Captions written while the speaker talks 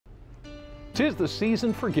'Tis the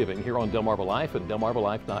season for giving here on Delmarva Life and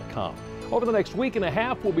DelmarvaLife.com. Over the next week and a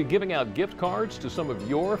half, we'll be giving out gift cards to some of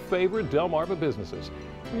your favorite Delmarva businesses.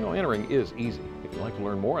 You know, entering is easy. If you'd like to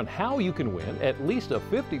learn more on how you can win at least a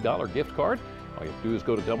 $50 gift card, all you have to do is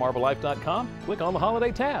go to DelmarvaLife.com, click on the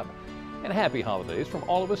Holiday tab. And happy holidays from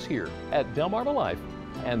all of us here at Delmarva Life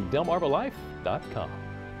and DelmarvaLife.com.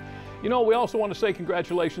 You know, we also want to say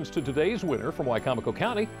congratulations to today's winner from Wycomico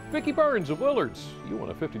County, Vicki Burns of Willards. You won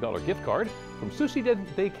a $50 gift card from Susie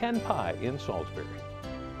de Can Pie in Salisbury.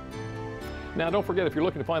 Now, don't forget, if you're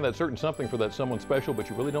looking to find that certain something for that someone special, but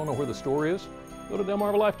you really don't know where the store is, go to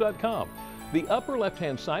DelmarvaLife.com. The upper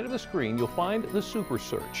left-hand side of the screen, you'll find the Super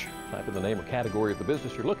Search. Type in the name or category of the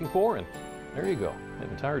business you're looking for, and there you go. An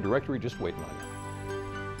entire directory just waiting on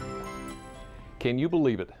you. Can you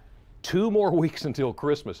believe it? 2 more weeks until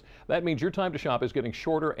Christmas. That means your time to shop is getting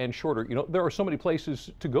shorter and shorter. You know, there are so many places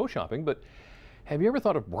to go shopping, but have you ever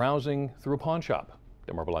thought of browsing through a pawn shop?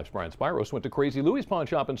 Delmarva Life's Brian Spiros went to Crazy Louie's pawn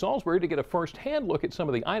shop in Salisbury to get a first-hand look at some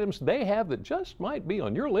of the items they have that just might be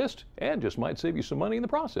on your list and just might save you some money in the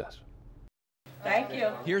process. Thank you.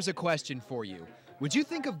 Here's a question for you. Would you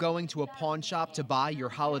think of going to a pawn shop to buy your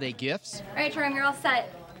holiday gifts? All right, Jerome, you're all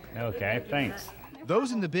set. Okay, thanks.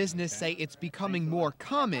 Those in the business say it's becoming more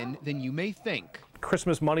common than you may think.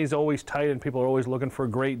 Christmas money's always tight and people are always looking for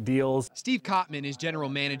great deals. Steve Kottman is general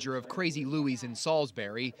manager of Crazy Louie's in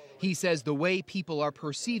Salisbury. He says the way people are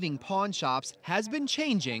perceiving pawn shops has been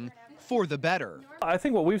changing for the better. I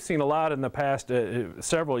think what we've seen a lot in the past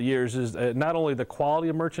several years is not only the quality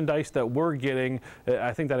of merchandise that we're getting,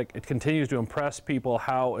 I think that it continues to impress people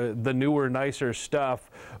how the newer, nicer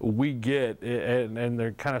stuff we get, and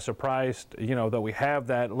they're kind of surprised, you know, that we have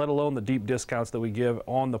that, let alone the deep discounts that we give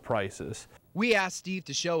on the prices. We asked Steve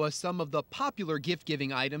to show us some of the popular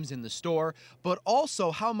gift-giving items in the store, but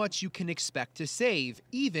also how much you can expect to save,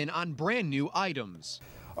 even on brand new items.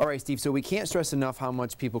 All right, Steve, so we can't stress enough how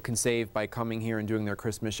much people can save by coming here and doing their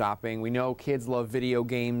Christmas shopping. We know kids love video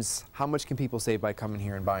games. How much can people save by coming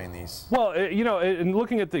here and buying these? Well, you know, and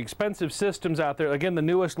looking at the expensive systems out there, again, the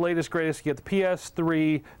newest, latest, greatest, you get the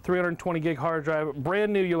PS3, 320 gig hard drive,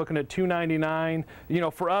 brand new, you're looking at $299. You know,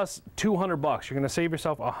 for us, $200. You're going to save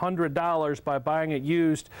yourself $100 by buying it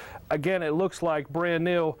used. Again, it looks like brand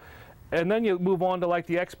new. And then you move on to like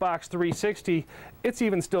the Xbox 360, it's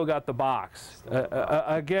even still got the box.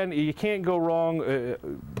 Again, you can't go wrong.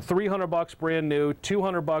 $300 brand new,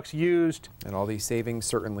 $200 used. And all these savings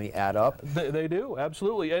certainly add up. They do,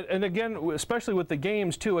 absolutely. And again, especially with the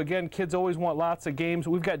games too, again, kids always want lots of games.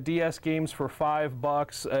 We've got DS games for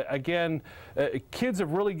 $5. Again, kids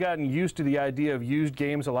have really gotten used to the idea of used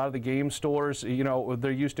games. A lot of the game stores, you know,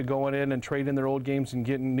 they're used to going in and trading their old games and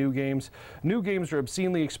getting new games. New games are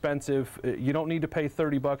obscenely expensive. You don't need to pay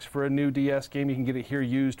 $30 for a new DS game. You can get it here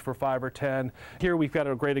used for $5 or $10. Here we've got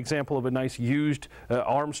a great example of a nice used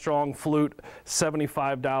Armstrong flute,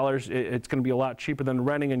 $75. It's going to be a lot cheaper than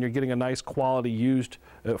renting, and you're getting a nice quality used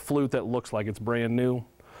flute that looks like it's brand new.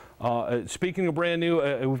 Speaking of brand new,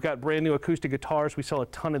 we've got brand new acoustic guitars. We sell a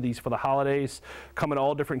ton of these for the holidays. Come in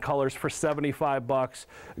all different colors for $75.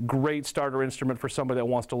 Great starter instrument for somebody that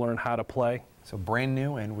wants to learn how to play. So brand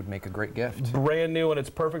new and would make a great gift. Brand new, and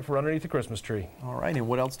it's perfect for underneath the Christmas tree. All right, and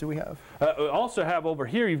what else do we have? We also have over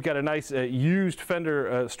here, you've got a nice used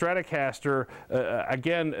Fender Stratocaster.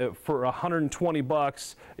 Again, for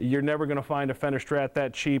 $120. You're never going to find a Fender Strat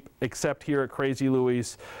that cheap except here at Crazy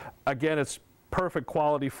Louie's. Again, it's perfect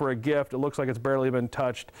quality for a gift. It looks like it's barely been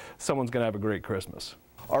touched. Someone's going to have a great Christmas.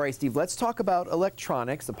 All right, Steve, let's talk about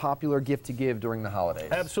electronics, a popular gift to give during the holidays.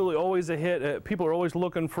 Absolutely, always a hit. People are always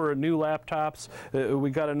looking for new laptops.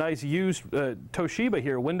 We got a nice used Toshiba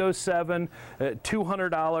here, Windows 7,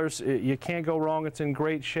 $200. You can't go wrong. It's in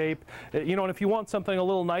great shape. You know, and if you want something a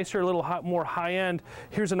little nicer, a little more high-end,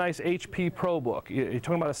 here's a nice HP ProBook. You're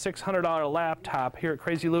talking about a $600 laptop here at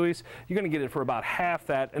Crazy Louie's. You're going to get it for about half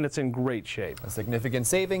that, and it's in great shape. A significant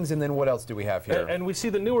savings, and then what else do we have here? And we see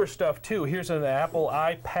the newer stuff, too. Here's an Apple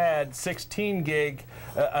iPad 16 gig,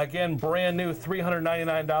 again brand new,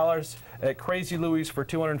 $399 at Crazy Louie's for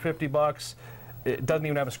 $250. It doesn't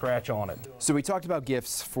even have a scratch on it. So we talked about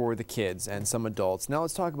gifts for the kids and some adults. Now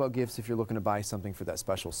let's talk about gifts if you're looking to buy something for that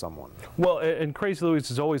special someone. Well, and Crazy Louie's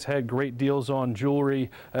has always had great deals on jewelry.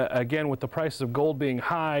 Again, with the prices of gold being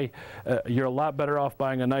high, you're a lot better off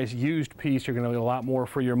buying a nice used piece. You're going to get a lot more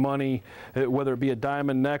for your money, whether it be a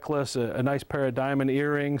diamond necklace, a nice pair of diamond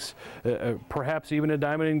earrings, perhaps even a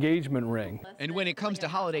diamond engagement ring. And when it comes to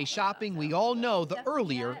holiday shopping, we all know the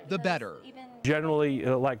earlier, the better. Generally,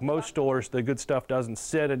 like most stores, the good stuff doesn't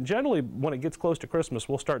sit, and generally when it gets close to Christmas,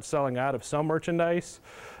 we'll start selling out of some merchandise.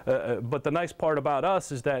 But the nice part about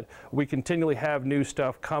us is that we continually have new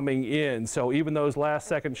stuff coming in, so even those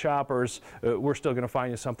last-second shoppers, we're still going to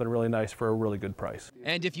find you something really nice for a really good price.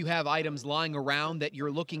 And if you have items lying around that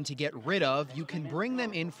you're looking to get rid of, you can bring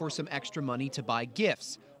them in for some extra money to buy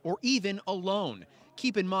gifts, or even a loan.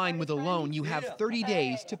 Keep in mind, with a loan, you have 30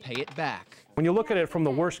 days to pay it back. When you look at it from the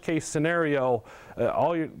worst case scenario,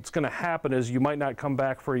 all that's going to happen is you might not come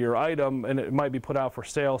back for your item, and it might be put out for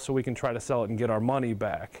sale so we can try to sell it and get our money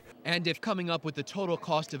back. And if coming up with the total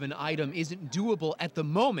cost of an item isn't doable at the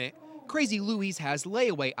moment, Crazy Louie's has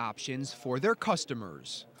layaway options for their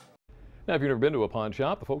customers. Now, if you've never been to a pawn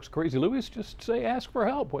shop, the folks at Crazy Louie's just say ask for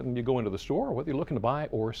help when you go into the store, or whether you're looking to buy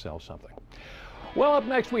or sell something. Well, up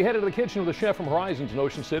next, we head into the kitchen with the chef from Horizons in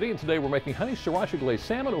Ocean City, and today we're making honey sriracha glazed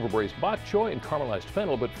salmon over braised bok choy and caramelized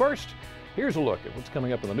fennel. But first, here's a look at what's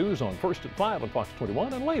coming up in the news on First at 5 on Fox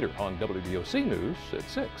 21 and later on WDOC News at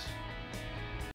 6.